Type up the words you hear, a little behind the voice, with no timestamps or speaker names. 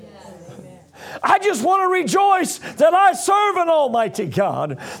I just want to rejoice that I serve an almighty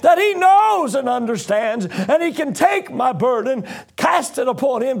God, that He knows and understands, and He can take my burden, cast it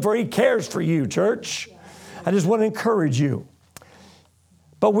upon Him, for He cares for you, church. I just want to encourage you.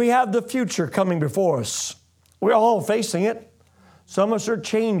 But we have the future coming before us. We're all facing it. Some of us are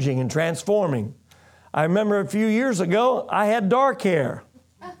changing and transforming. I remember a few years ago, I had dark hair.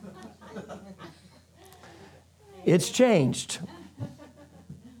 It's changed.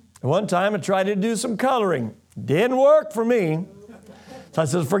 One time I tried to do some coloring. Didn't work for me. So I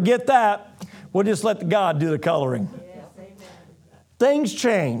said, forget that. We'll just let God do the coloring. Things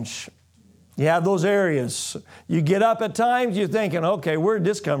change. You have those areas. You get up at times, you're thinking, okay, where did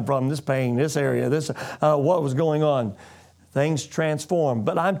this come from? This pain, this area, what was going on? Things transform.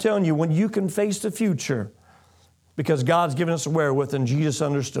 But I'm telling you, when you can face the future, because God's given us a wherewith, and Jesus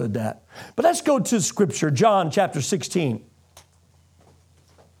understood that. But let's go to Scripture, John chapter 16.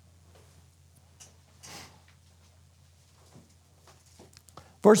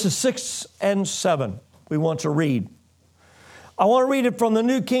 Verses 6 and 7, we want to read. I want to read it from the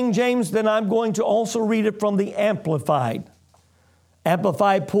New King James, then I'm going to also read it from the Amplified.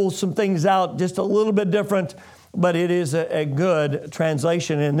 Amplified pulls some things out just a little bit different, but it is a good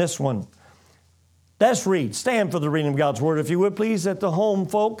translation in this one. Let's read. Stand for the reading of God's Word, if you would, please, at the home,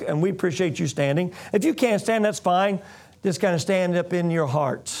 folk, and we appreciate you standing. If you can't stand, that's fine. Just kind of stand up in your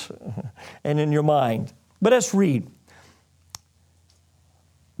heart and in your mind. But let's read.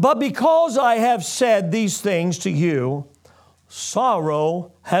 But because I have said these things to you,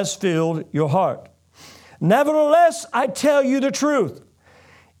 sorrow has filled your heart. Nevertheless, I tell you the truth.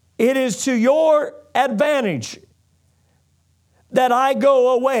 It is to your advantage that I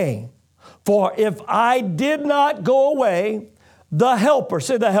go away. For if I did not go away, the Helper,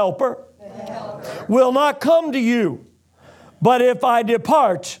 say the Helper, will not come to you. But if I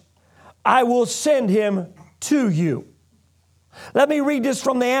depart, I will send Him to you. Let me read this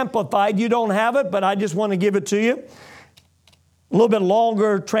from the Amplified. You don't have it, but I just want to give it to you. A little bit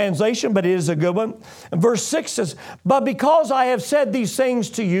longer translation, but it is a good one. And verse 6 says, but because I have said these things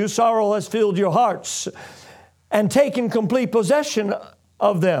to you, sorrow has filled your hearts and taken complete possession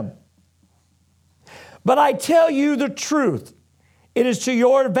of them. But I tell you the truth. It is to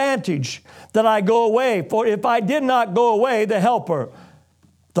your advantage that I go away. For if I did not go away, the Helper,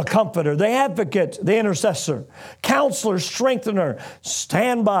 the Comforter, the Advocate, the Intercessor, Counselor, Strengthener,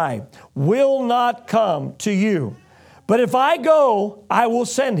 Standby, will not come to you. But if I go, I will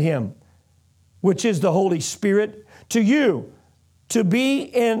send Him, which is the Holy Spirit, to you to be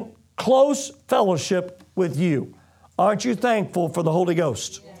in close fellowship with you. Aren't you thankful for the Holy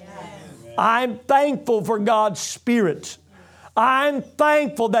Ghost? Yes. I'm thankful for God's Spirit. I'm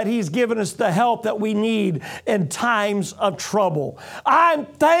thankful that He's given us the help that we need in times of trouble. I'm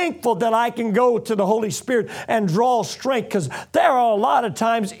thankful that I can go to the Holy Spirit and draw strength, because there are a lot of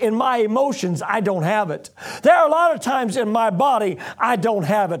times in my emotions I don't have it. There are a lot of times in my body I don't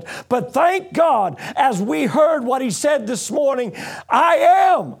have it. But thank God, as we heard what He said this morning, I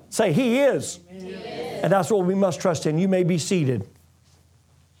am. Say, He is. He is. And that's what we must trust in. You may be seated.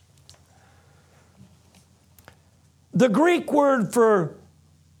 The Greek word for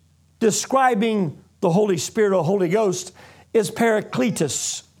describing the Holy Spirit or Holy Ghost is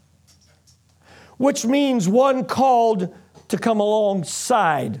parakletos, which means one called to come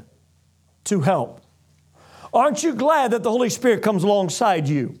alongside to help. Aren't you glad that the Holy Spirit comes alongside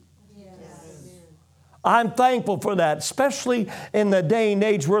you? Yes. I'm thankful for that, especially in the day and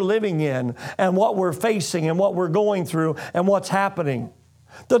age we're living in and what we're facing and what we're going through and what's happening.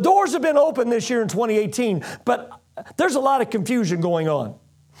 The doors have been open this year in 2018, but there's a lot of confusion going on.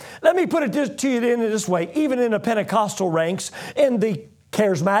 Let me put it to you in this way. Even in the Pentecostal ranks, in the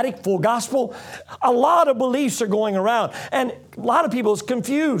charismatic, full gospel, a lot of beliefs are going around. And a lot of people is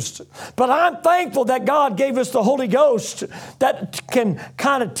confused. But I'm thankful that God gave us the Holy Ghost that can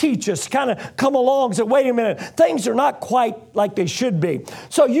kind of teach us, kind of come along and say, wait a minute, things are not quite like they should be.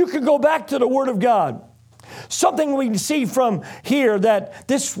 So you can go back to the Word of God. Something we can see from here, that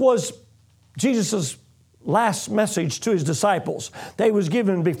this was Jesus' last message to His disciples. They was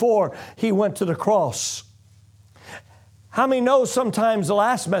given before He went to the cross. How many know sometimes the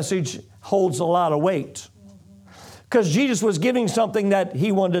last message holds a lot of weight? Because Jesus was giving something that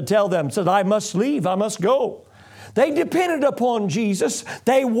He wanted to tell them. Said, I must leave, I must go. They depended upon Jesus.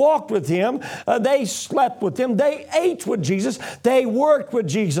 They walked with Him. They slept with Him. They ate with Jesus. They worked with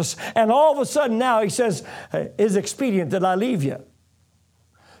Jesus. And all of a sudden now He says, it is expedient that I leave you.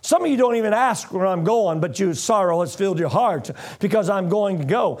 Some of you don't even ask where I'm going, but sorrow has filled your heart because I'm going to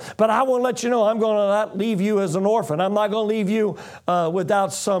go. But I want to let you know I'm going to not leave you as an orphan. I'm not going to leave you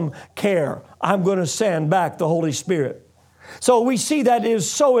without some care. I'm going to send back the Holy Spirit. So we see that it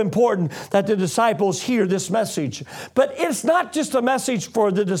is so important that the disciples hear this message. But it's not just a message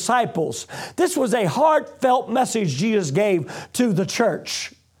for the disciples. This was a heartfelt message Jesus gave to the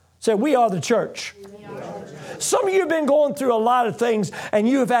church. Say, we are the church. Some of you have been going through a lot of things and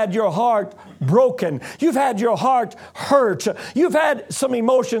you have had your heart broken. You've had your heart hurt. You've had some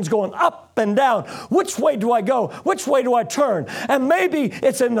emotions going up and down. Which way do I go? Which way do I turn? And maybe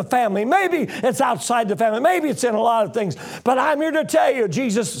it's in the family. Maybe it's outside the family. Maybe it's in a lot of things. But I'm here to tell you,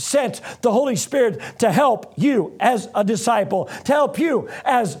 Jesus sent the Holy Spirit to help you as a disciple, to help you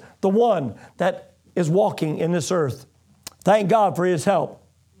as the one that is walking in this earth. Thank God for His help.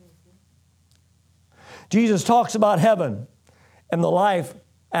 Jesus talks about heaven and the life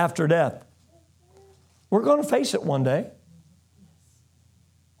after death. We're going to face it one day.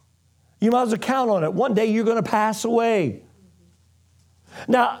 You might as well count on it. One day you're going to pass away.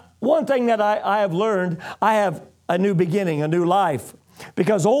 Now, one thing that I have learned, I have a new beginning, a new life.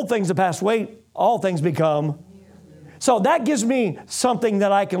 Because old things have passed away, all things become. So that gives me something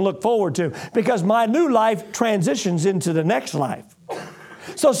that I can look forward to. Because my new life transitions into the next life.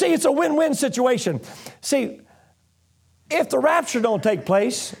 So see, it's a win-win situation. See, if the rapture don't take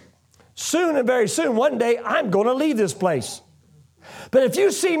place, soon and very soon, one day, I'm going to leave this place. But if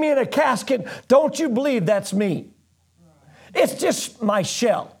you see me in a casket, don't you believe that's me. It's just my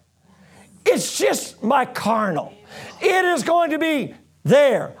shell. It's just my carnal. It is going to be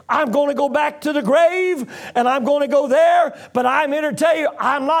there. I'm going to go back to the grave, and I'm going to go there, but I'm here to tell you,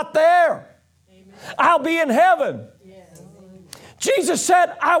 I'm not there. I'll be in heaven. Jesus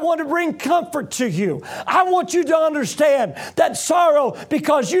said, I want to bring comfort to you. I want you to understand that sorrow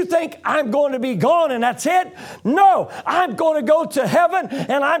because you think I'm going to be gone and that's it. No, I'm going to go to heaven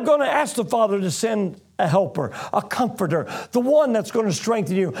and I'm going to ask the Father to send a helper, a comforter, the one that's going to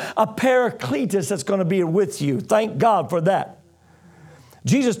strengthen you, a paracletus that's going to be with you. Thank God for that.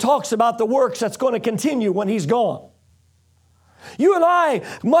 Jesus talks about the works that's going to continue when He's gone. You and I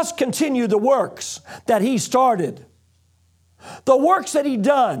must continue the works that He started. The works that He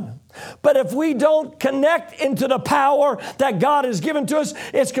done. But if we don't connect into the power that God has given to us,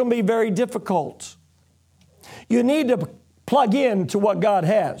 it's going to be very difficult. You need to plug in to what God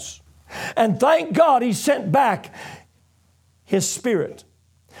has. And thank God He sent back His Spirit.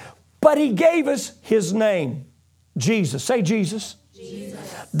 But He gave us His name, Jesus. Say Jesus.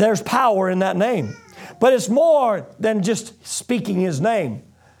 Jesus. There's power in that name. But it's more than just speaking His name.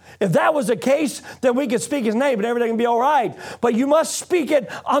 If that was the case, then we could speak His name and everything would be all right. But you must speak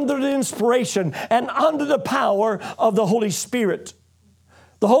it under the inspiration and under the power of the Holy Spirit.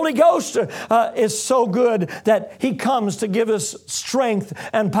 The Holy Ghost is so good that He comes to give us strength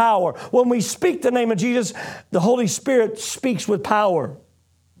and power. When we speak the name of Jesus, the Holy Spirit speaks with power.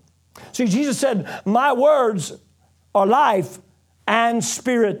 See, Jesus said, my words are life and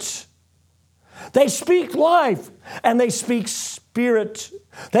spirit. They speak life and they speak spirit.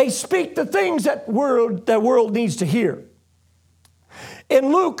 They speak the things that world needs to hear.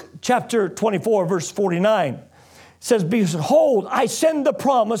 In Luke chapter 24, verse 49, it says, behold, I send the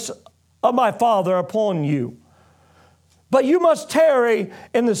promise of my Father upon you. But you must tarry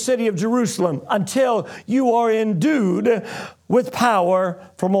in the city of Jerusalem until you are endued with power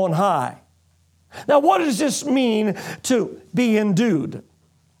from on high. Now, what does this mean to be endued?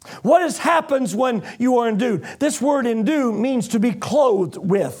 What happens when you are endued? This word endue means to be clothed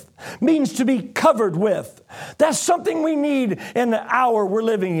with, means to be covered with. That's something we need in the hour we're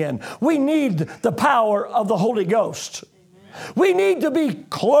living in. We need the power of the Holy Ghost. We need to be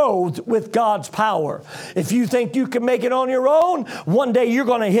clothed with God's power. If you think you can make it on your own, one day you're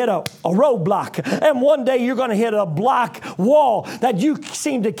going to hit a roadblock. And one day you're going to hit a block wall that you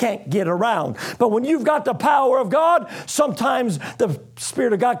seem to can't get around. But when you've got the power of God, sometimes the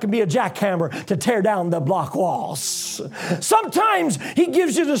Spirit of God can be a jackhammer to tear down the block walls. Sometimes He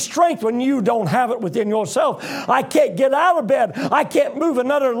gives you the strength when you don't have it within yourself. I can't get out of bed. I can't move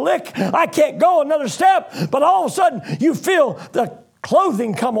another lick. I can't go another step. But all of a sudden you feel the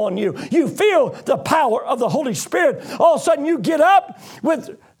clothing come on you. You feel the power of the Holy Spirit. All of a sudden you get up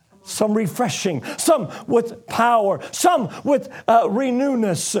with some refreshing, some with power, some with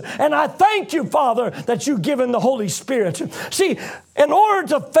renewness. And I thank you, Father, that you've given the Holy Spirit. See, in order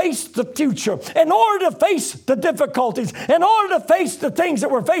to face the future, in order to face the difficulties, in order to face the things that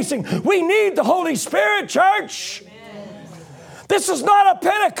we're facing, we need the Holy Spirit, church. This is not a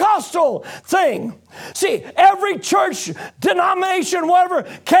Pentecostal thing. See, every church, denomination, whatever,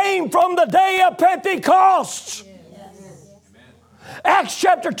 came from the day of Pentecost. Acts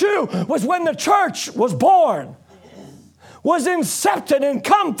chapter 2 was when the church was born, was incepted and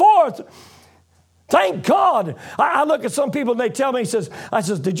come forth. Thank God. I look at some people and they tell me, I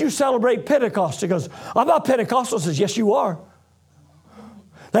says, did you celebrate Pentecost? He goes, I'm not Pentecostal. I says, yes, you are.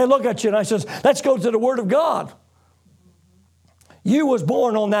 They look at you and I says, let's go to the Word of God. You was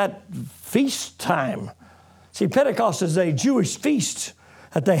born on that feast time. See, Pentecost is a Jewish feast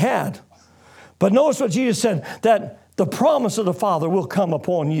that they had. But notice what Jesus said, that the promise of the Father will come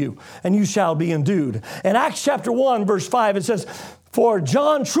upon you, and you shall be endued. In Acts chapter 1, verse 5, it says, for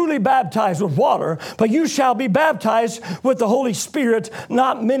John truly baptized with water, but you shall be baptized with the Holy Spirit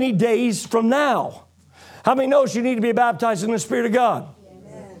not many days from now. How many knows you need to be baptized in the Spirit of God?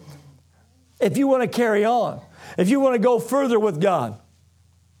 Amen. If you want to carry on, if you want to go further with God,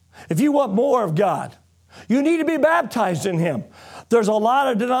 if you want more of God, you need to be baptized in Him. There's a lot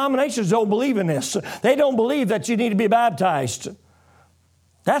of denominations that don't believe in this. They don't believe that you need to be baptized.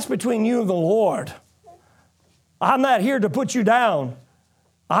 That's between you and the Lord. I'm not here to put you down.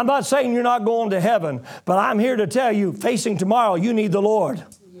 I'm not saying you're not going to heaven, but I'm here to tell you, facing tomorrow, you need the Lord.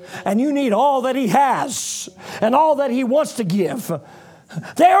 And you need all that He has and all that He wants to give.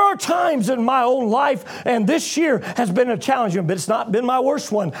 There are times in my own life, and this year has been a challenge, but it's not been my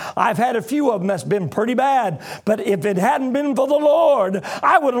worst one. I've had a few of them that's been pretty bad. But if it hadn't been for the Lord,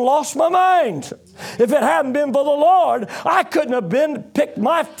 I would have lost my mind. If it hadn't been for the Lord, I couldn't have picked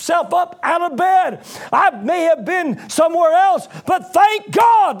myself up out of bed. I may have been somewhere else, but thank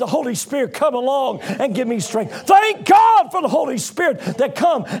God the Holy Spirit come along and give me strength. Thank God for the Holy Spirit that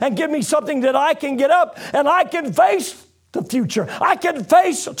come and give me something that I can get up and I can face the future. I can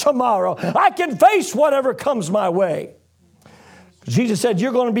face tomorrow. I can face whatever comes my way. Jesus said,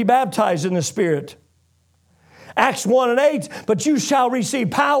 you're going to be baptized in the Spirit. Acts 1 and 8, but you shall receive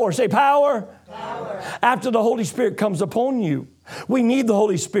power. Say power. Power. After the Holy Spirit comes upon you. We need the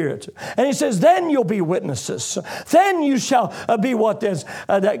Holy Spirit. And He says, then you'll be witnesses. Then you shall be what is,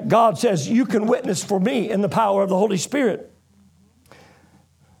 that God says you can witness for me in the power of the Holy Spirit.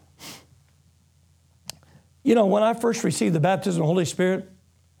 You know, when I first received the baptism of the Holy Spirit,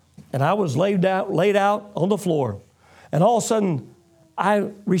 and I was laid out on the floor, and all of a sudden,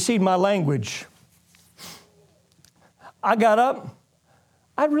 I received my language. I got up.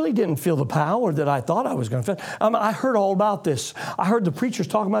 I really didn't feel the power that I thought I was going to feel. I heard all about this. I heard the preachers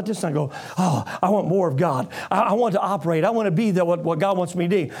talking about this, and I go, oh, I want more of God. I want to operate. I want to be what God wants me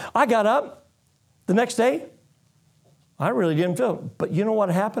to do. I got up the next day. I really didn't feel it. But you know what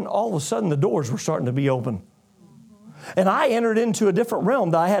happened? All of a sudden, the doors were starting to be open. And I entered into a different realm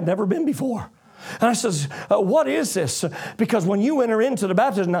that I had never been before. And I says, what is this? Because when you enter into the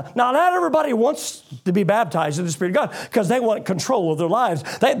baptism, now not everybody wants to be baptized in the Spirit of God because they want control of their lives.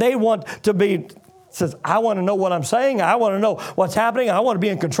 They want to be, says, I want to know what I'm saying. I want to know what's happening. I want to be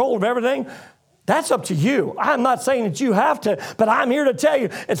in control of everything. That's up to you. I'm not saying that you have to, but I'm here to tell you,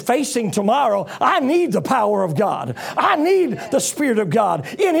 it's facing tomorrow. I need the power of God. I need the Spirit of God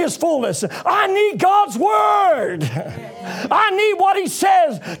in His fullness. I need God's Word. I need what He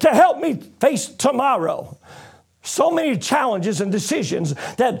says to help me face tomorrow. So many challenges and decisions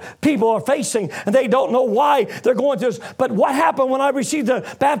that people are facing, and they don't know why they're going through this. But what happened when I received the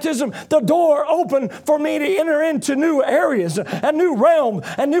baptism? The door opened for me to enter into new areas, a new realm,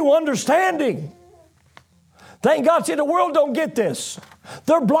 and new understanding. Thank God. See, the world don't get this.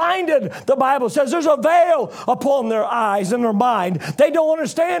 They're blinded. The Bible says there's a veil upon their eyes and their mind. They don't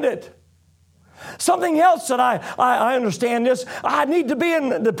understand it. Something else that I understand this, I need to be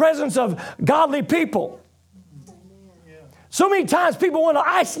in the presence of godly people. So many times people want to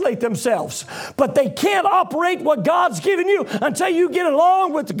isolate themselves, but they can't operate what God's given you until you get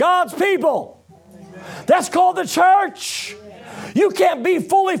along with God's people. That's called the church. You can't be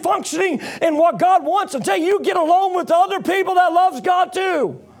fully functioning in what God wants until you get along with other people that loves God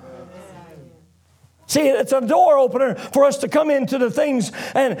too. See, it's a door opener for us to come into the things,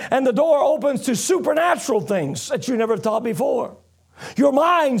 and the door opens to supernatural things that you never thought before. Your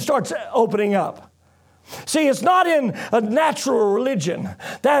mind starts opening up. See, it's not in a natural religion.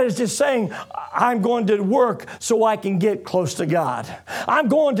 That is just saying, I'm going to work so I can get close to God. I'm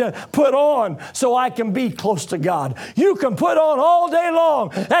going to put on so I can be close to God. You can put on all day long.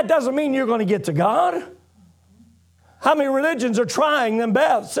 That doesn't mean you're going to get to God. How many religions are trying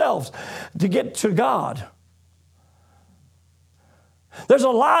themselves to get to God? There's a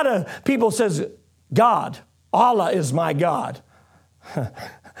lot of people says, God, Allah is my God.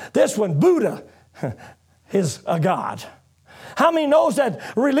 This one, Buddha, is a God. How many knows that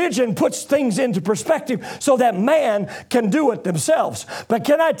religion puts things into perspective so that man can do it themselves? But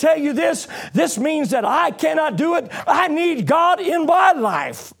can I tell you this? This means that I cannot do it. I need God in my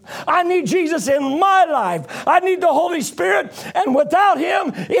life. I need Jesus in my life. I need the Holy Spirit. And without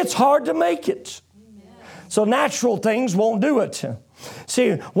Him, it's hard to make it. So natural things won't do it.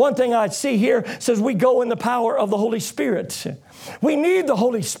 See, one thing I see here says we go in the power of the Holy Spirit. We need the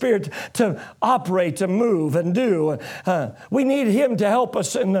Holy Spirit to operate, to move and do. We need Him to help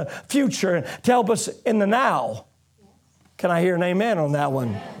us in the future, to help us in the now. Can I hear an amen on that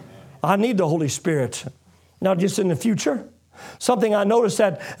one? I need the Holy Spirit, not just in the future. Something I noticed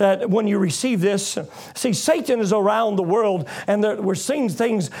that when you receive this, see, Satan is around the world, and we're seeing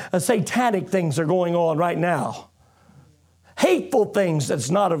things, satanic things are going on right now. Hateful things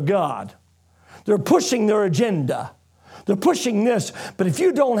that's not of God. They're pushing their agenda. They're pushing this. But if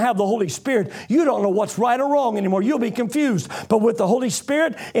you don't have the Holy Spirit, you don't know what's right or wrong anymore. You'll be confused. But with the Holy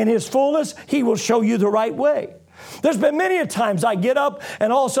Spirit in His fullness, He will show you the right way. There's been many a times I get up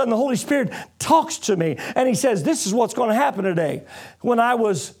and all of a sudden the Holy Spirit talks to me and He says, this is what's going to happen today. When I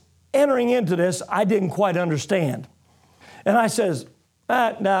was entering into this, I didn't quite understand. And I says,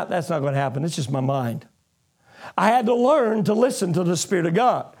 no, that's not going to happen. It's just my mind. I had to learn to listen to the Spirit of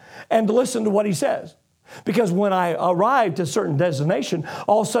God and to listen to what He says. Because when I arrived to a certain destination,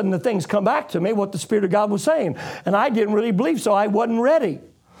 all of a sudden the things come back to me, what the Spirit of God was saying. And I didn't really believe, so I wasn't ready.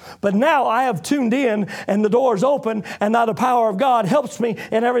 But now I have tuned in and the door's open, and now the power of God helps me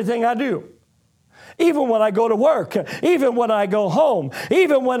in everything I do. Even when I go to work, even when I go home,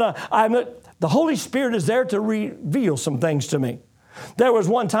 even when the Holy Spirit is there to reveal some things to me. There was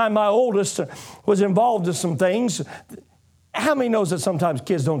one time my oldest was involved in some things. How many knows that sometimes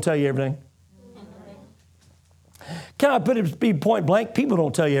kids don't tell you everything? Can I put it be point blank? People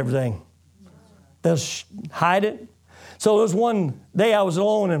don't tell you everything. They'll hide it. So there was one day I was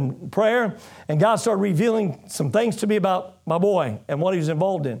alone in prayer, and God started revealing some things to me about my boy and what he was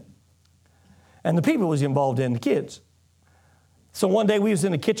involved in. And the people he was involved in, the kids. So one day we was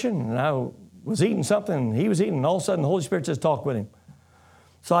in the kitchen, and I was eating something, and he was eating, and all of a sudden the Holy Spirit says, talk with him.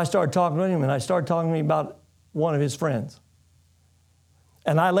 So I started talking with him, and I started talking to him about one of his friends.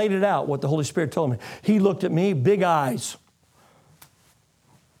 And I laid it out, what the Holy Spirit told me. He looked at me, big eyes.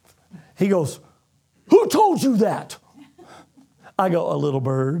 He goes, who told you that? I go, a little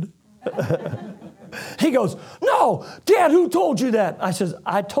bird. He goes, no, Dad, who told you that? I says,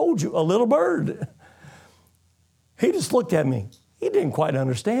 I told you, a little bird. He just looked at me. He didn't quite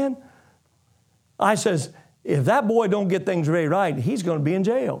understand. I says, if that boy don't get things ready right, he's going to be in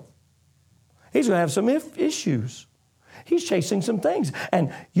jail. He's going to have some issues. He's chasing some things,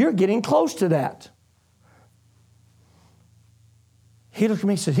 and you're getting close to that. He looked at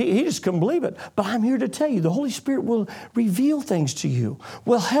me and said, he just couldn't believe it. But I'm here to tell you, the Holy Spirit will reveal things to you,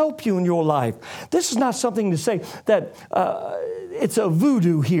 will help you in your life. This is not something to say that it's a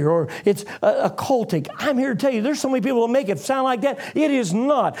voodoo here or it's occultic. I'm here to tell you, there's so many people that make it sound like that. It is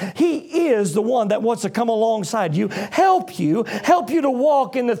not. He is the one that wants to come alongside you to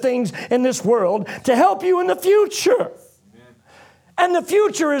walk in the things in this world, to help you in the future. And the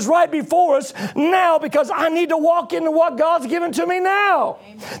future is right before us now because I need to walk into what God's given to me now.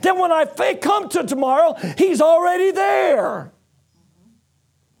 Amen. Then when I come to tomorrow, He's already there.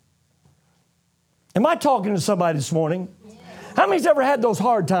 Am I talking to somebody this morning? Yeah. How many's ever had those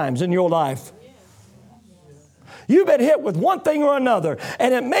hard times in your life? You've been hit with one thing or another,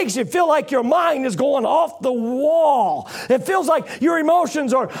 and it makes you feel like your mind is going off the wall. It feels like your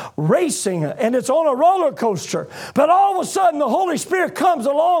emotions are racing, and it's on a roller coaster. But all of a sudden, the Holy Spirit comes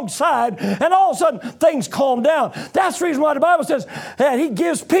alongside, and all of a sudden, things calm down. That's the reason why the Bible says that He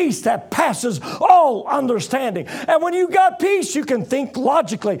gives peace that passes all understanding. And when you got peace, you can think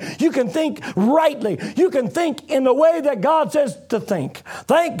logically. You can think rightly. You can think in the way that God says to think.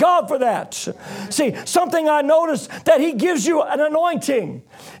 Thank God for that. See, something I noticed that He gives you an anointing.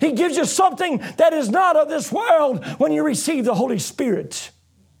 He gives you something that is not of this world when you receive the Holy Spirit.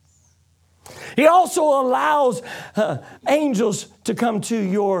 He also allows angels to come to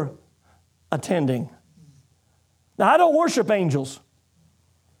your attending. Now, I don't worship angels.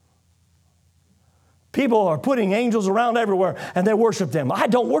 People are putting angels around everywhere and they worship them. I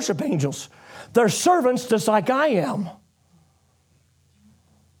don't worship angels. They're servants just like I am.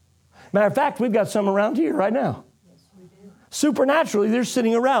 Matter of fact, we've got some around here right now. Supernaturally, they're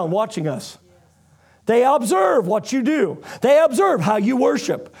sitting around watching us. They observe what you do. They observe how you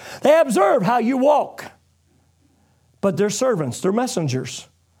worship. They observe how you walk. But they're servants. They're messengers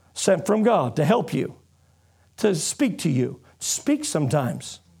sent from God to help you, to speak to you, speak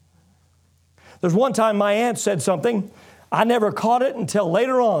sometimes. There's one time my aunt said something. I never caught it until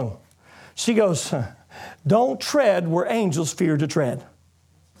later on. She goes, don't tread where angels fear to tread.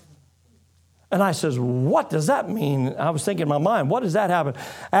 And I says, what does that mean? I was thinking in my mind, what does that happen?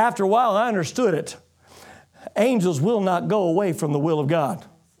 After a while, I understood it. Angels will not go away from the will of God.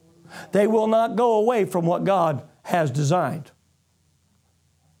 They will not go away from what God has designed.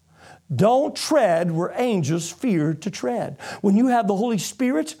 Don't tread where angels fear to tread. When you have the Holy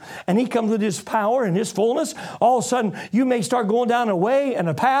Spirit and He comes with His power and His fullness, all of a sudden you may start going down a way and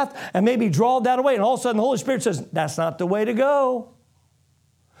a path and maybe draw down a way, and all of a sudden the Holy Spirit says, that's not the way to go.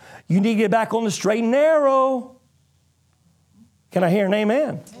 You need to get back on the straight and narrow. Can I hear an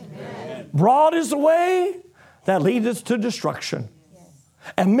amen? Amen. Broad is the way that leadeth to destruction. Yes.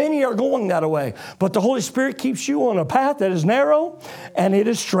 And many are going that way. But the Holy Spirit keeps you on a path that is narrow and it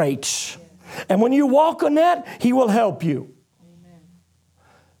is straight. Yes. And when you walk on that, He will help you. Amen.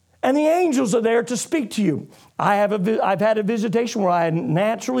 And the angels are there to speak to you. I've had a visitation where I had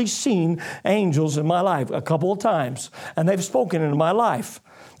naturally seen angels in my life a couple of times. And they've spoken into my life.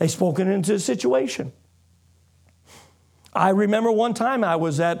 They've spoken into a situation. I remember one time I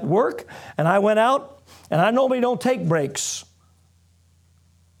was at work and I went out, and I normally don't take breaks.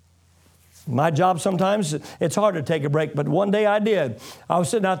 My job sometimes, it's hard to take a break, but one day I did. I was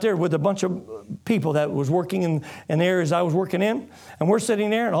sitting out there with a bunch of people that was working in the areas I was working in, and we're sitting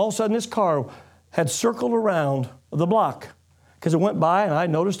there, and all of a sudden this car had circled around the block because it went by and I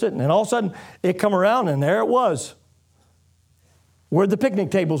noticed it, and then all of a sudden it come around and there it was, where the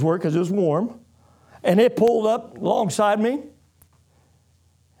picnic tables were because it was warm. And it pulled up alongside me.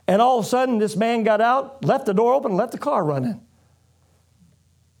 And all of a sudden, this man got out, left the door open, and left the car running.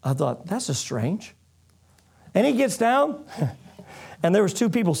 I thought, that's a strange. And he gets down, and there was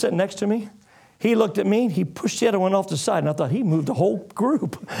two people sitting next to me. He looked at me, he pushed the other one off the side, and I thought, he moved the whole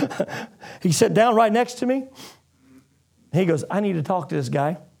group. He sat down right next to me. He goes, I need to talk to this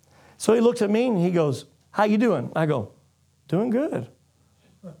guy. So he looks at me, and he goes, how you doing? I go, doing good.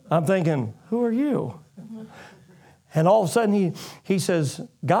 I'm thinking, who are you? And all of a sudden he says,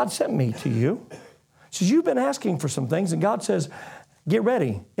 God sent me to you. He says, you've been asking for some things, and God says, get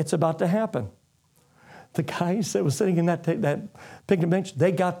ready. It's about to happen. The guys that was sitting in that picnic bench,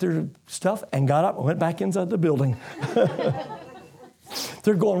 they got their stuff and got up and went back inside the building.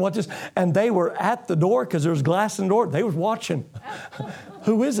 They're going, what this? And they were at the door because there was glass in the door. They was watching.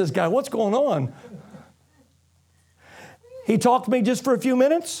 Who is this guy? What's going on? He talked to me just for a few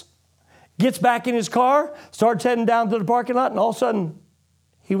minutes, gets back in his car, starts heading down to the parking lot, and all of a sudden,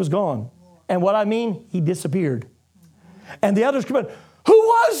 he was gone. And what I mean, he disappeared. And the others come in, who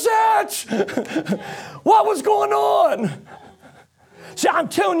was that? What was going on? See, I'm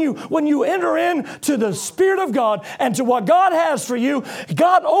telling you, when you enter into the Spirit of God and to what God has for you,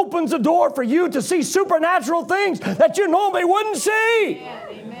 God opens the door for you to see supernatural things that you normally wouldn't see.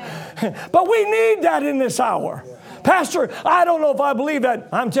 Amen. But we need that in this hour. Pastor, I don't know if I believe that.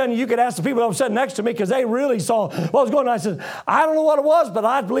 I'm telling you, you could ask the people that were sitting next to me because they really saw what was going on. I said, I don't know what it was, but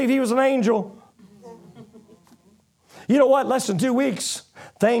I believe he was an angel. You know what? Less than 2 weeks,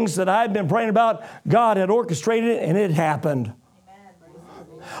 things that I'd been praying about, God had orchestrated it and it happened.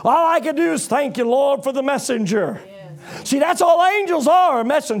 All I could do is thank you, Lord, for the messenger. Yes. See, that's all angels are,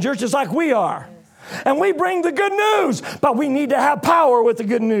 messengers, just like we are. And we bring the good news, but we need to have power with the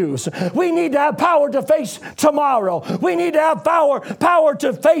good news. We need to have power to face tomorrow. We need to have power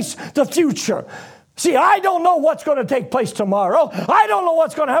to face the future. See, I don't know what's going to take place tomorrow. I don't know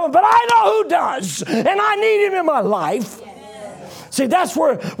what's going to happen, but I know who does. And I need him in my life. Yes. See, that's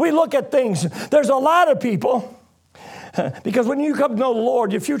where we look at things. There's a lot of people, because when you come to know the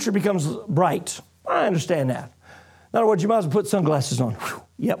Lord, your future becomes bright. I understand that. In other words, you might as well put sunglasses on. Whew,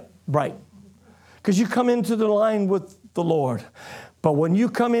 yep, bright. Because you come into the line with the Lord. But when you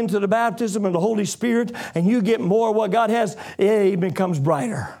come into the baptism of the Holy Spirit and you get more of what God has, it becomes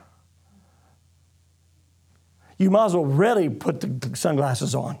brighter. You might as well really put the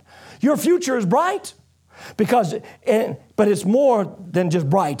sunglasses on. Your future is bright. But it's more than just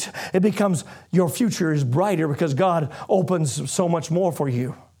bright. It becomes, your future is brighter because God opens so much more for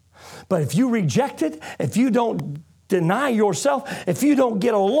you. But if you reject it, if you don't deny yourself, if you don't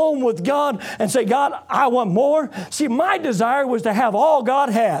get alone with God and say, God, I want more. See, my desire was to have all God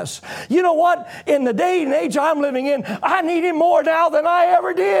has. You know what? In the day and age I'm living in, I need Him more now than I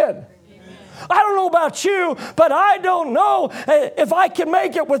ever did. Amen. I don't know about you, but I don't know if I can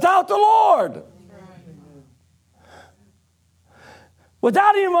make it without the Lord.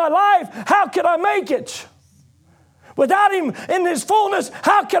 Without Him in my life, how can I make it? Without Him in His fullness,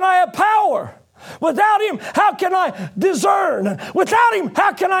 how can I have power? Without Him, how can I discern? Without Him,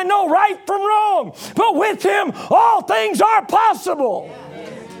 how can I know right from wrong? But with Him, all things are possible.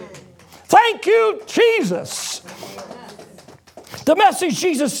 Thank you, Jesus. The message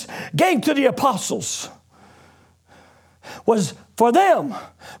Jesus gave to the apostles was for them,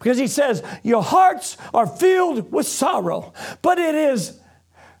 because He says, your hearts are filled with sorrow, but it is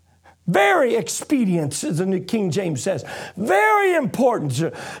very expedient, as the New King James says, very important.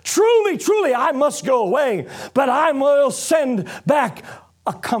 Truly, truly, I must go away, but I will send back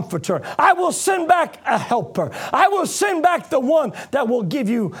a comforter. I will send back a helper. I will send back the one that will give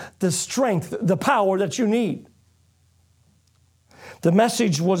you the strength, the power that you need. The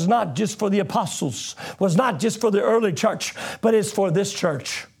message was not just for the apostles, was not just for the early church, but it's for this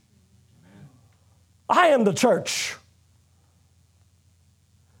church. I am the church.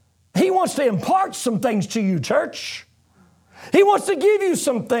 He wants to impart some things to you, church. He wants to give you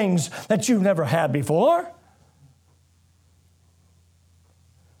some things that you've never had before.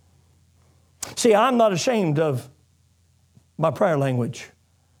 See, I'm not ashamed of my prayer language.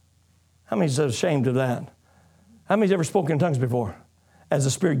 How many's ashamed of that? How many's ever spoken in tongues before as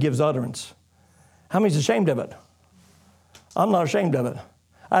the Spirit gives utterance? How many's ashamed of it? I'm not ashamed of it.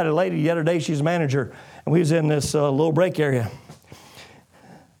 I had a lady the other day, she's a manager, and we was in this little break area.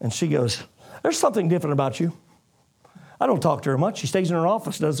 And she goes, there's something different about you. I don't talk to her much. She stays in her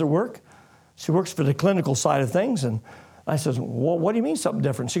office, does her work. She works for the clinical side of things. And I says, well, what do you mean something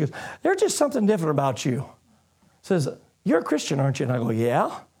different? She goes, there's just something different about you. Says, you're a Christian, aren't you? And I go,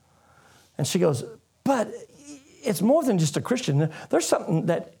 yeah. And she goes, but it's more than just a Christian. There's something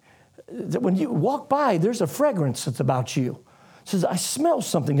that when you walk by, there's a fragrance that's about you. She says, I smell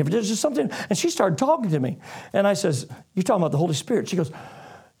something different. There's just something. And she started talking to me. And I says, you're talking about the Holy Spirit. She goes,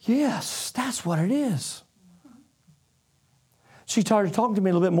 yes, that's what it is. She started talking to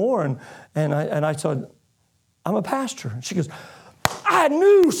me a little bit more, and I said, I'm a pastor. She goes, I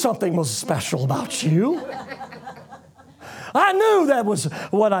knew something was special about you. I knew that was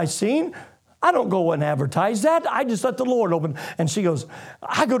what I seen. I don't go and advertise that. I just let the Lord open. And she goes,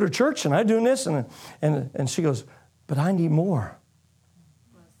 I go to church and I'm doing this. And she goes, but I need more.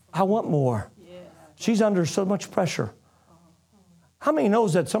 I want more. She's under so much pressure. How many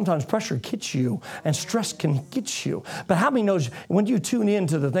knows that sometimes pressure gets you and stress can get you? But how many knows when you tune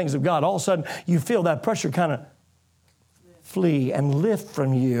into the things of God, all of a sudden you feel that pressure kind of flee and lift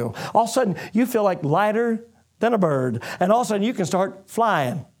from you. All of a sudden you feel like lighter than a bird. And all of a sudden you can start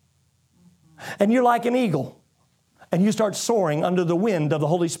flying. And you're like an eagle. And you start soaring under the wind of the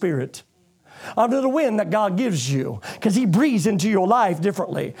Holy Spirit. Under the wind that God gives you, because He breathes into your life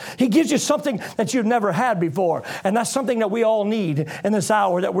differently. He gives you something that you've never had before, and that's something that we all need in this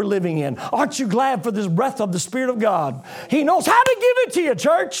hour that we're living in. Aren't you glad for this breath of the Spirit of God? He knows how to give it to you,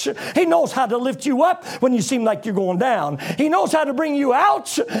 church. He knows how to lift you up when you seem like you're going down. He knows how to bring you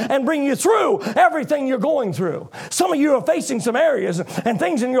out and bring you through everything you're going through. Some of you are facing some areas and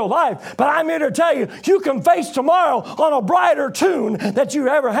things in your life, but I'm here to tell you, you can face tomorrow on a brighter tune that you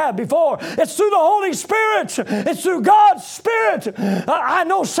ever had before. It's through the Holy Spirit. It's through God's Spirit. I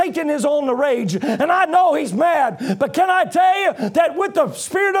know Satan is on the rage, and I know he's mad. But can I tell you that with the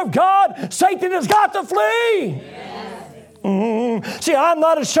Spirit of God, Satan has got to flee? Yes. See, I'm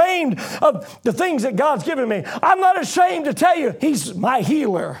not ashamed of the things that God's given me. I'm not ashamed to tell you He's my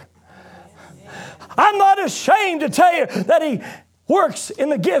healer. I'm not ashamed to tell you that He works in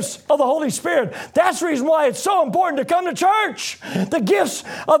the gifts of the Holy Spirit. That's the reason why it's so important to come to church. The gifts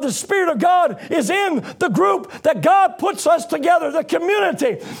of the Spirit of God is in the group that God puts us together, the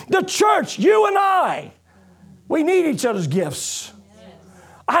community, the church, you and I. We need each other's gifts.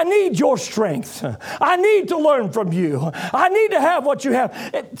 I need your strength. I need to learn from you. I need to have what you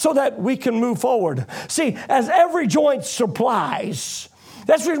have so that we can move forward. See, as every joint supplies,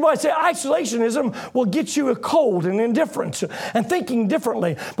 that's the reason why I say isolationism will get you a cold and indifference and thinking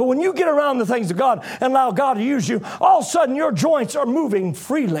differently. But when you get around the things of God and allow God to use you, all of a sudden your joints are moving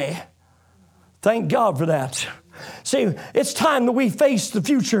freely. Thank God for that. See, it's time that we face the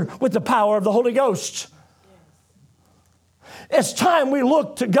future with the power of the Holy Ghost. It's time we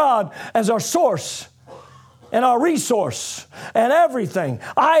look to God as our source and our resource and everything.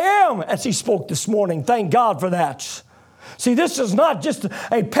 I am, as He spoke this morning. Thank God for that. See, this is not just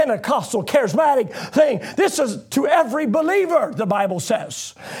a Pentecostal charismatic thing. This is to every believer, the Bible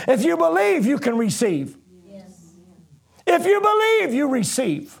says. If you believe, you can receive. Yes. If you believe, you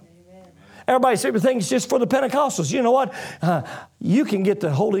receive. Amen. Everybody thinks just for the Pentecostals. You know what? You can get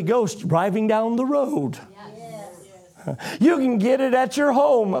the Holy Ghost driving down the road. Yes. You can get it at your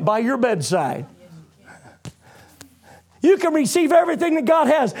home by your bedside. You can receive everything that God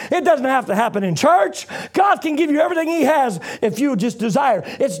has. It doesn't have to happen in church. God can give you everything He has if you just desire.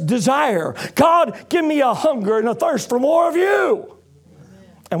 It's desire. God, give me a hunger and a thirst for more of you.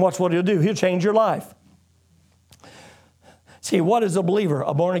 And watch what He'll do. He'll change your life. See, what is a believer?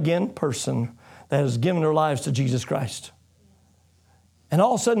 A born-again person that has given their lives to Jesus Christ. And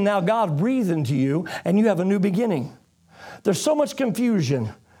all of a sudden now God breathed into you and you have a new beginning. There's so much confusion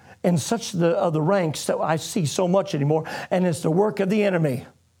in such the ranks that I see so much anymore, and it's the work of the enemy.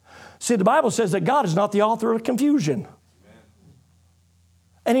 See, the Bible says that God is not the author of confusion.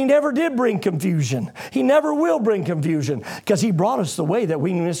 And He never did bring confusion. He never will bring confusion because He brought us the way that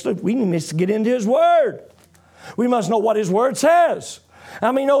we need to get into His Word. We must know what His Word says.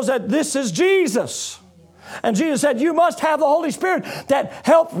 How many knows that this is Jesus? And Jesus said, you must have the Holy Spirit that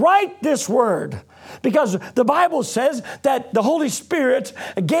helped write this Word. Because the Bible says that the Holy Spirit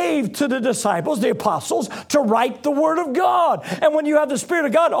gave to the disciples, the apostles, to write the Word of God. And when you have the Spirit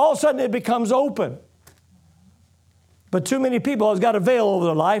of God, all of a sudden it becomes open. But too many people have got a veil over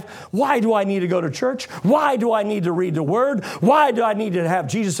their life. Why do I need to go to church? Why do I need to read the Word? Why do I need to have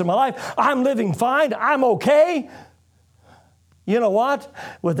Jesus in my life? I'm living fine. I'm okay. You know what?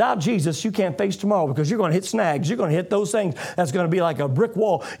 Without Jesus, you can't face tomorrow because you're going to hit snags. You're going to hit those things that's going to be like a brick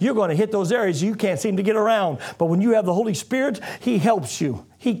wall. You're going to hit those areas you can't seem to get around. But when you have the Holy Spirit, He helps you.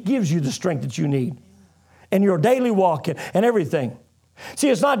 He gives you the strength that you need in your daily walk and everything. See,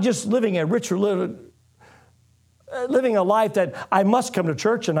 it's not just living a richer living a life that I must come to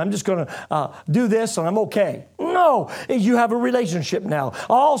church and I'm just going to do this and I'm okay. No, you have a relationship now.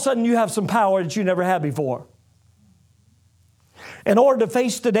 All of a sudden you have some power that you never had before. In order to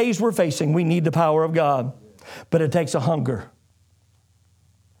face the days we're facing, we need the power of God. But it takes a hunger.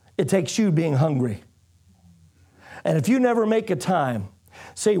 It takes you being hungry. And if you never make a time,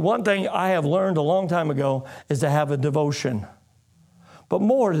 see, one thing I have learned a long time ago is to have a devotion. But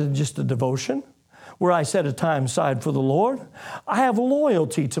more than just a devotion, where I set a time aside for the Lord, I have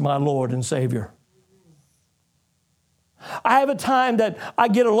loyalty to my Lord and Savior. I have a time that I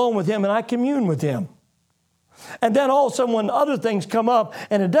get alone with Him and I commune with Him. And then all of a sudden when other things come up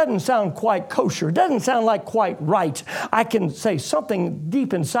and it doesn't sound quite kosher, it doesn't sound like quite right, I can say something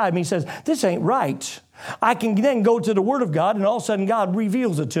deep inside me says, this ain't right. I can then go to the Word of God and all of a sudden God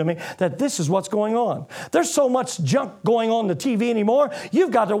reveals it to me that this is what's going on. There's so much junk going on the TV anymore,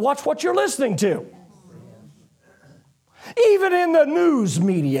 you've got to watch what you're listening to. Even in the news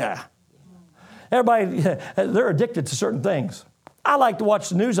media. Everybody, they're addicted to certain things. I like to watch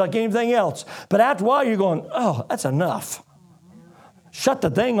the news like anything else. But after a while, you're going, oh, that's enough. Shut the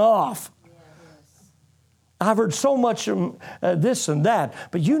thing off. I've heard so much this and that.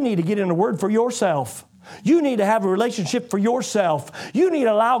 But you need to get in the Word for yourself. You need to have a relationship for yourself. You need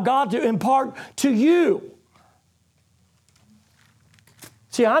to allow God to impart to you.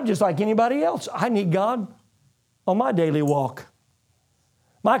 See, I'm just like anybody else. I need God on my daily walk.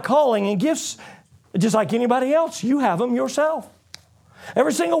 My calling and gifts, just like anybody else, you have them yourself.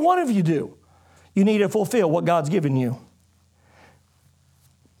 Every single one of you do. You need to fulfill what God's given you.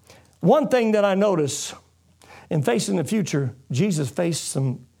 One thing that I notice in facing the future, Jesus faced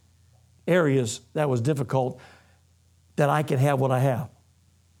some areas that was difficult that I can have what I have.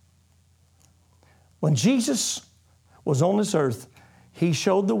 When Jesus was on this earth, He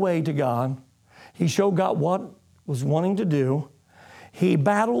showed the way to God. He showed God what was wanting to do. He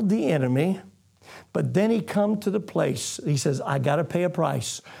battled the enemy. But then He come to the place, He says, I got to pay a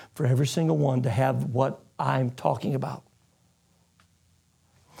price for every single one to have what I'm talking about.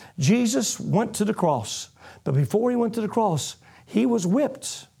 Jesus went to the cross, but before He went to the cross, He was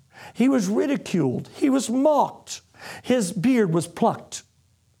whipped. He was ridiculed. He was mocked. His beard was plucked.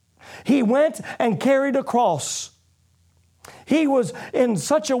 He went and carried a cross. He was in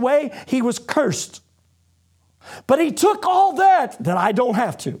such a way, He was cursed. But He took all that I don't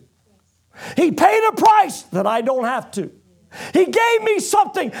have to. He paid a price that I don't have to. He gave me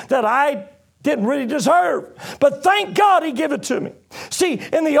something that I didn't really deserve. But thank God He gave it to me. See,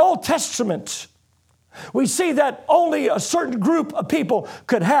 in the Old Testament, we see that only a certain group of people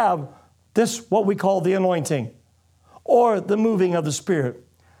could have this, what we call the anointing, or the moving of the Spirit.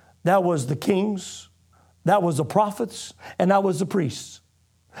 That was the kings, that was the prophets, and that was the priests.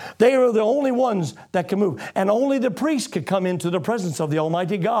 They were the only ones that could move. And only the priests could come into the presence of the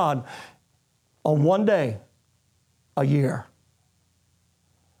Almighty God on one day a year.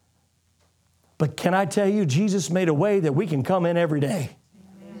 But can I tell you, Jesus made a way that we can come in every day.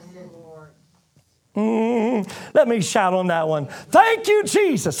 Let me shout on that one. Thank you,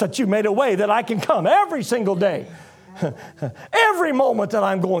 Jesus, that you made a way that I can come every single day. Every moment that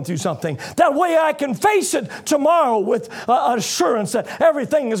I'm going through something, that way I can face it tomorrow with assurance that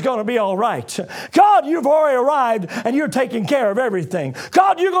everything is going to be all right. God, you've already arrived and you're taking care of everything.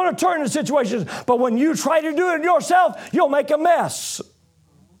 God, you're going to turn the situations, but when you try to do it yourself, you'll make a mess.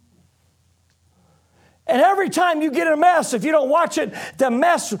 And every time you get in a mess, if you don't watch it, the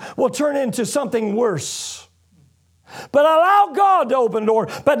mess will turn into something worse. But allow God to open the door.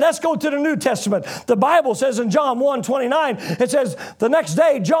 But let's go to the New Testament. The Bible says in John 1:29, it says, the next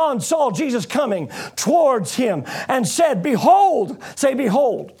day John saw Jesus coming towards him and said, behold, say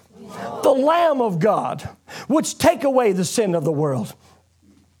behold, the Lamb of God, which take away the sin of the world.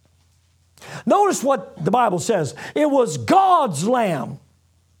 Notice what the Bible says. It was God's Lamb.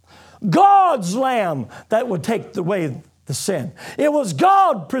 God's Lamb that would take away the sin. It was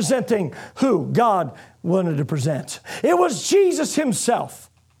God presenting who God wanted to present. It was Jesus himself.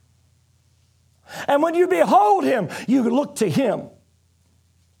 And when you behold him, you look to him.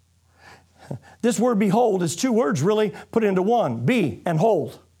 This word behold is two words really put into one. Be and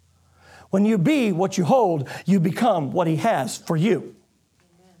hold. When you be what you hold, you become what he has for you.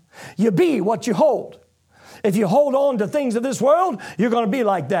 You be what you hold. If you hold on to things of this world, you're going to be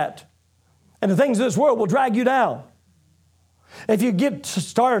like that. And the things of this world will drag you down. If you get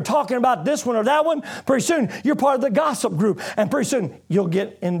started talking about this one or that one, pretty soon you're part of the gossip group. And pretty soon you'll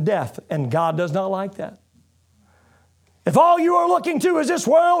get in death. And God does not like that. If all you are looking to is this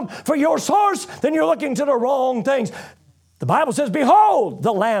world for your source, then you're looking to the wrong things. The Bible says, behold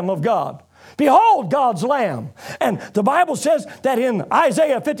the Lamb of God. Behold God's Lamb. And the Bible says that in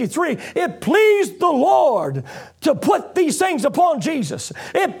Isaiah 53, it pleased the Lord to put these things upon Jesus.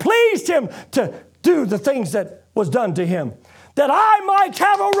 It pleased him to do the things that was done to him, that I might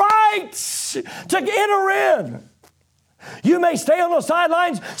have a right to enter in. You may stay on the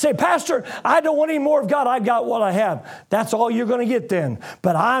sidelines, say, Pastor, I don't want any more of God. I got what I have. That's all you're going to get then.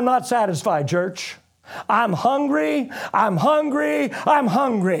 But I'm not satisfied, church. I'm hungry, I'm hungry, I'm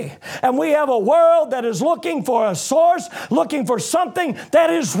hungry. And we have a world that is looking for a source, looking for something that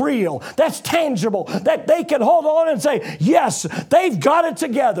is real, that's tangible, that they can hold on and say, yes, they've got it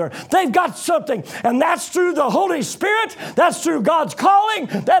together. They've got something. And that's through the Holy Spirit. That's through God's calling.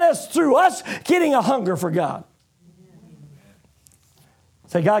 That is through us getting a hunger for God.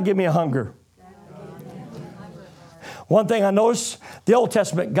 Say, God, give me a hunger. One thing I noticed, the Old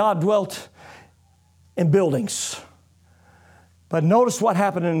Testament, God dwelt in buildings. But notice what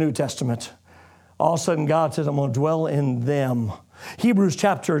happened in the New Testament. All of a sudden, God says, I'm going to dwell in them. Hebrews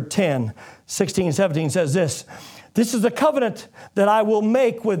chapter 10, 16, 17 says this. This is the covenant that I will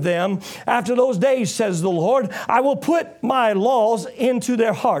make with them. After those days, says the Lord, I will put my laws into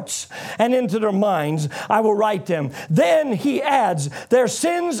their hearts and into their minds. I will write them. Then he adds, their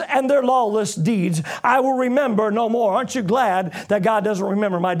sins and their lawless deeds I will remember no more. Aren't you glad that God doesn't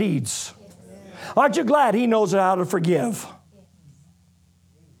remember my deeds? Aren't you glad he knows how to forgive?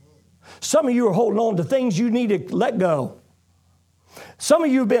 Some of you are holding on to things you need to let go. Some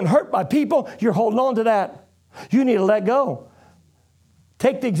of you have been hurt by people. You're holding on to that. You need to let go.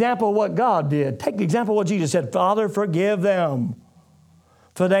 Take the example of what God did. Take the example of what Jesus said. Father, forgive them,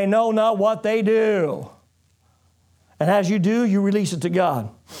 for they know not what they do. And as you do, you release it to God.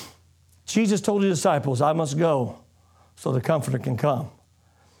 Jesus told his disciples, I must go so the Comforter can come.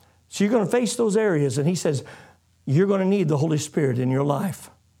 So you're going to face those areas. And he says, you're going to need the Holy Spirit in your life.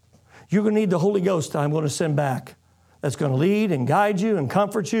 You're going to need the Holy Ghost that I'm going to send back. That's going to lead and guide you and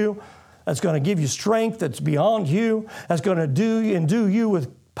comfort you. That's going to give you strength that's beyond you. That's going to endue you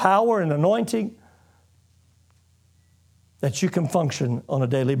with power and anointing that you can function on a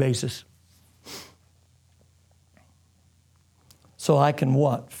daily basis. So I can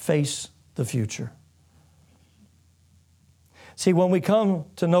what? Face the future. See, when we come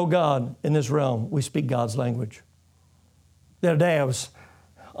to know God in this realm, we speak God's language. The other day,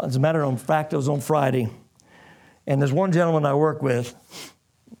 as a matter of fact, it was on Friday, and there's one gentleman I work with.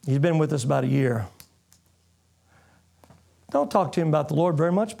 He's been with us about a year. Don't talk to him about the Lord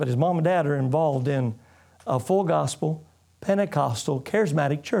very much, but his mom and dad are involved in a full gospel, Pentecostal,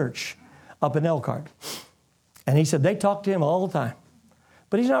 charismatic church up in Elkhart. And he said they talk to him all the time.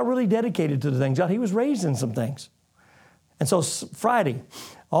 But he's not really dedicated to the things God. He was raised in some things. And so Friday,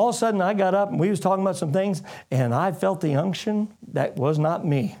 all of a sudden I got up and we was talking about some things and I felt the unction that was not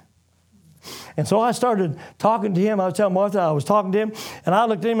me. And so I started talking to him. I was telling Martha I was talking to him and I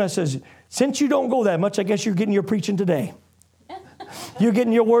looked at him and I says, since you don't go that much, I guess you're getting your preaching today. You're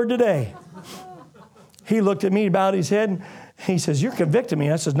getting your word today. He looked at me, bowed his head, and he says, you're convicting me.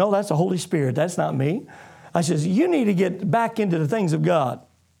 I says, no, that's the Holy Spirit. That's not me. I says, you need to get back into the things of God.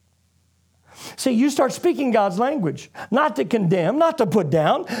 See, you start speaking God's language, not to condemn, not to put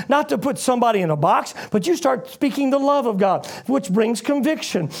down, not to put somebody in a box, but you start speaking the love of God, which brings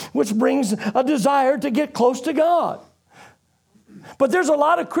conviction, which brings a desire to get close to God. But there's a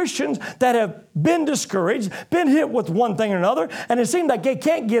lot of Christians that have been discouraged, been hit with one thing or another, and it seems like they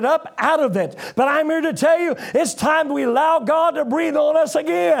can't get up out of it. But I'm here to tell you, it's time we allow God to breathe on us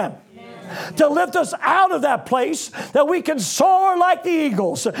again. To lift us out of that place, that we can soar like the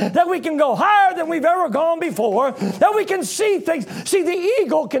eagles, that we can go higher than we've ever gone before, that we can see things. See, the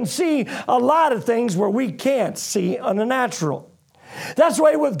eagle can see a lot of things where we can't see on the natural. That's the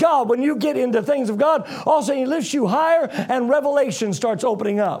way with God. When you get into things of God, all of a sudden He lifts you higher and revelation starts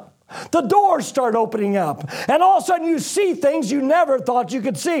opening up. The doors start opening up. And all of a sudden you see things you never thought you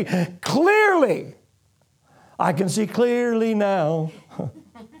could see clearly. I can see clearly now.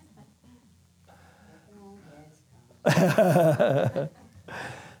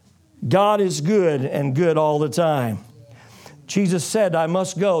 God is good and good all the time. Jesus said, I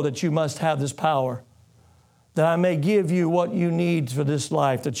must go that you must have this power, that I may give you what you need for this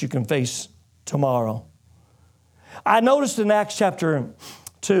life that you can face tomorrow. I noticed in Acts chapter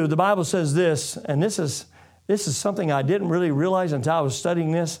 2, the Bible says this, and this is something I didn't really realize until I was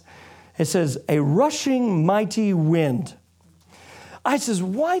studying this. It says, a rushing mighty wind. I says,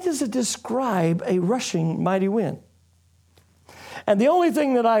 why does it describe a rushing mighty wind? And the only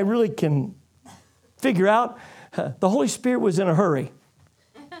thing that I really can figure out, the Holy Spirit was in a hurry.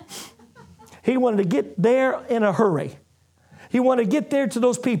 He wanted to get there in a hurry. He wanted to get there to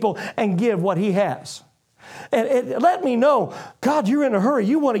those people and give what He has. And it let me know, God, you're in a hurry.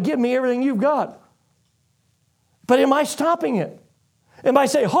 You want to give me everything you've got. But am I stopping it? Am I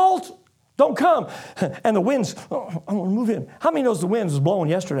saying, halt, don't come? And the winds, I'm going to move in. How many knows the winds was blowing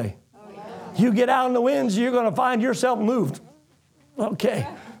yesterday? Oh, yeah. You get out in the winds, you're going to find yourself moved. Okay.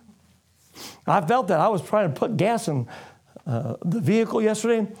 I felt that. I was trying to put gas in the vehicle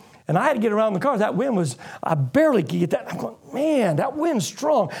yesterday, and I had to get around the car. That wind was, I barely could get that. I'm going, man, that wind's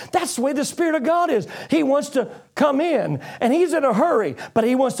strong. That's the way the Spirit of God is. He wants to come in, and He's in a hurry, but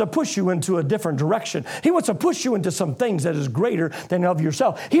He wants to push you into a different direction. He wants to push you into some things that is greater than of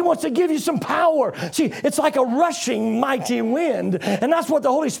yourself. He wants to give you some power. See, it's like a rushing mighty wind, and that's what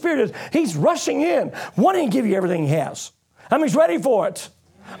the Holy Spirit is. He's rushing in, wanting to give you everything He has. I mean, He's ready for it.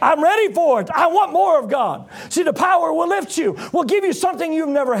 I'm ready for it. I want more of God. See, the power will lift you, will give you something you've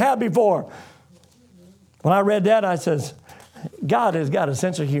never had before. When I read that, I says, God has got a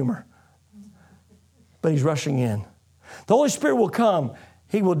sense of humor, but He's rushing in. The Holy Spirit will come.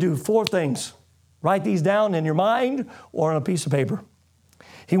 He will do 4 things. Write these down in your mind or on a piece of paper.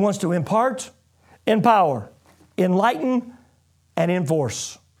 He wants to impart, empower, enlighten, and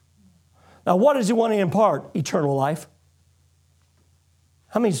enforce. Now, what does He want to impart? Eternal life.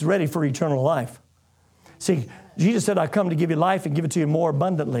 How many's ready for eternal life? See, Jesus said, I come to give you life and give it to you more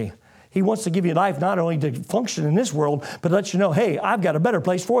abundantly. He wants to give you life not only to function in this world, but let you know, hey, I've got a better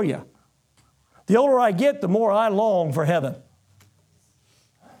place for you. The older I get, the more I long for heaven.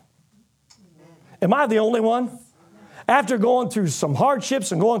 Am I the only one? After going through some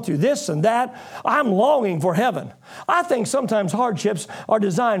hardships and going through this and that, I'm longing for heaven. I think sometimes hardships are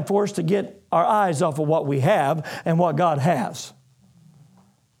designed for us to get our eyes off of what we have and what God has.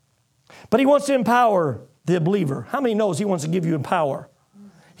 But He wants to empower the believer. How many knows He wants to give you power?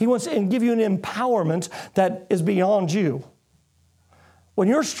 He wants to give you an empowerment that is beyond you. When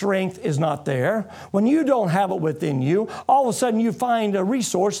your strength is not there, when you don't have it within you, all of a sudden you find a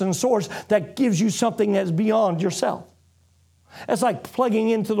resource and source that gives you something that's beyond yourself. It's like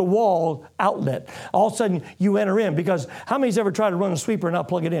plugging into the wall outlet. All of a sudden you enter in, because how many's ever tried to run a sweeper and not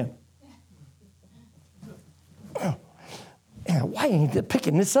plug it in? Why ain't it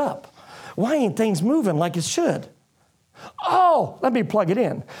picking this up? Why ain't things moving like it should? Oh, let me plug it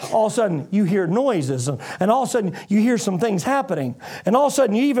in. All of a sudden, you hear noises, and all of a sudden, you hear some things happening. And all of a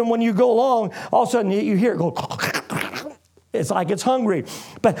sudden, even when you go along, all of a sudden, you hear it go. It's like it's hungry.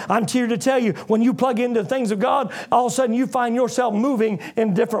 But I'm here to tell you, when you plug into things of God, all of a sudden, you find yourself moving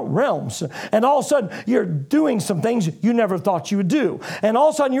in different realms. And all of a sudden, you're doing some things you never thought you would do. And all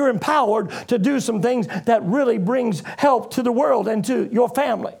of a sudden, you're empowered to do some things that really brings help to the world and to your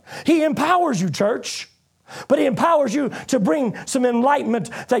family. He empowers you, church. But He empowers you to bring some enlightenment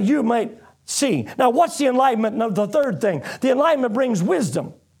that you might see. Now, what's the enlightenment of the third thing? The enlightenment brings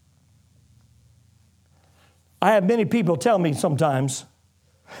wisdom. I have many people tell me sometimes,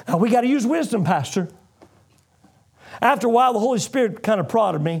 now we got to use wisdom, Pastor. After a while, the Holy Spirit kind of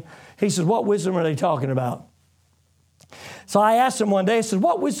prodded me. He says, what wisdom are they talking about? So I asked him one day, I said,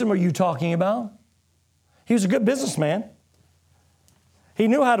 what wisdom are you talking about? He was a good businessman. He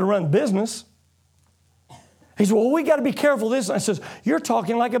knew how to run business. He said, well, we got to be careful of this. I says, you're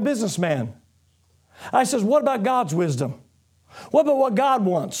talking like a businessman. I says, what about God's wisdom? What about what God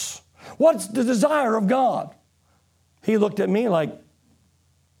wants? What's the desire of God? He looked at me like,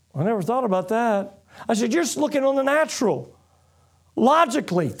 I never thought about that. I said, you're just looking on the natural,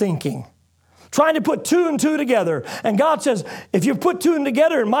 logically thinking, trying to put two and two together. And God says, if you put two and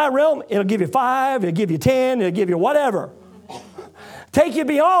together in my realm, it'll give you 5, it'll give you 10, it'll give you whatever. Take you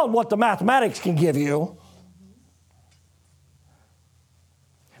beyond what the mathematics can give you.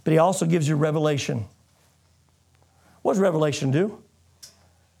 But he also gives you revelation. What does revelation do?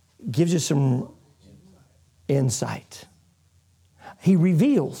 It gives you some insight. He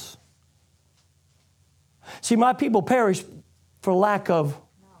reveals. See, my people perish for lack of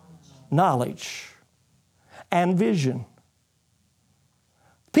knowledge and vision.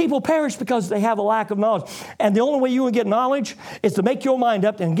 People perish because they have a lack of knowledge. And the only way you will get knowledge is to make your mind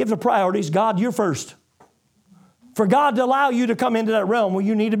up and give the priorities. God, you're first. For God to allow you to come into that realm where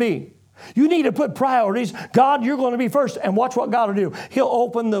you need to be. You need to put priorities. God, you're going to be first. And watch what God will do. He'll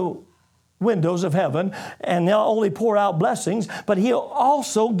open the windows of heaven and He'll only pour out blessings, but He'll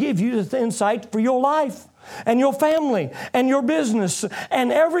also give you the insight for your life and your family and your business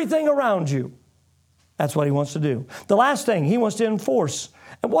and everything around you. That's what He wants to do. The last thing, He wants to enforce.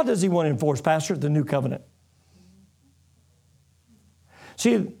 And what does He want to enforce, Pastor? The new covenant.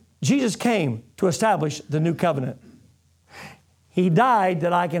 See, Jesus came to establish the new covenant. He died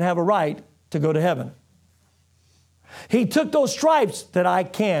that I can have a right to go to heaven. He took those stripes that I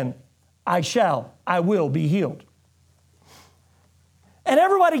will be healed. And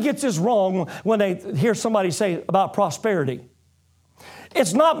everybody gets this wrong when they hear somebody say about prosperity.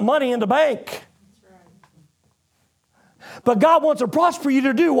 It's not money in the bank. But God wants to prosper you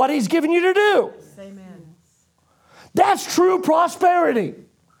to do what He's given you to do. Amen. That's true prosperity.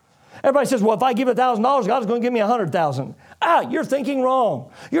 Everybody says, well, if I give $1,000, God's going to give me $100,000. You're thinking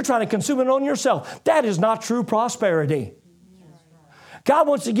wrong. You're trying to consume it on yourself. That is not true prosperity. God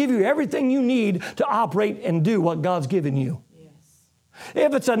wants to give you everything you need to operate and do what God's given you.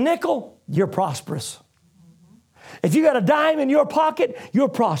 If it's a nickel, you're prosperous. If you got a dime in your pocket, you're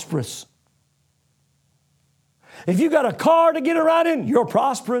prosperous. If you got a car to get around in, you're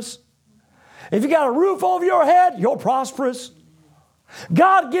prosperous. If you got a roof over your head, you're prosperous.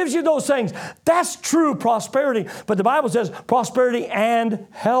 God gives you those things. That's true prosperity. But the Bible says prosperity and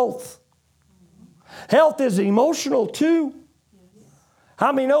health. Health is emotional too.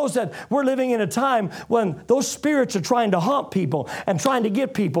 How many knows that we're living in a time when those spirits are trying to haunt people and trying to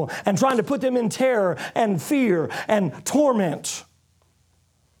get people and trying to put them in terror and fear and torment?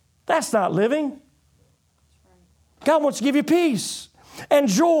 That's not living. God wants to give you peace and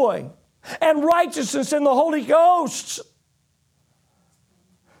joy and righteousness in the Holy Ghost.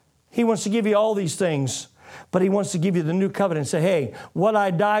 He wants to give you all these things, but He wants to give you the new covenant and say, hey, what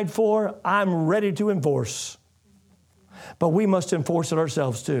I died for, I'm ready to enforce. But we must enforce it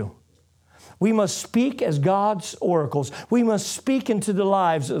ourselves too. We must speak as God's oracles. We must speak into the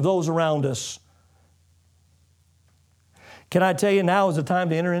lives of those around us. Can I tell you, now is the time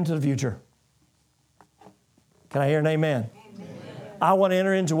to enter into the future? Can I hear an amen? Amen. I want to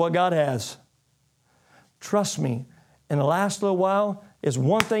enter into what God has. Trust me, in the last little while, it's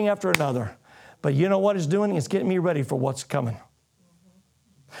one thing after another. But you know what it's doing? It's getting me ready for what's coming.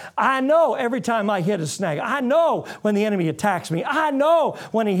 I know every time I hit a snag. I know when the enemy attacks me. I know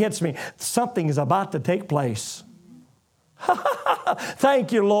when he hits me. Something is about to take place.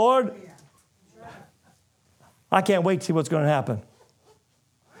 Thank you, Lord. I can't wait to see what's going to happen.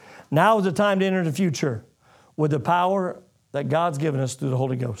 Now is the time to enter the future with the power that God's given us through the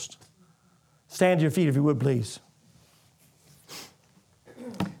Holy Ghost. Stand to your feet if you would, please.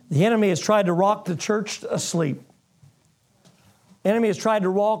 The enemy has tried to rock the church asleep. The enemy has tried to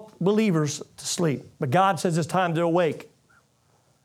rock believers to sleep. But God says it's time to awake.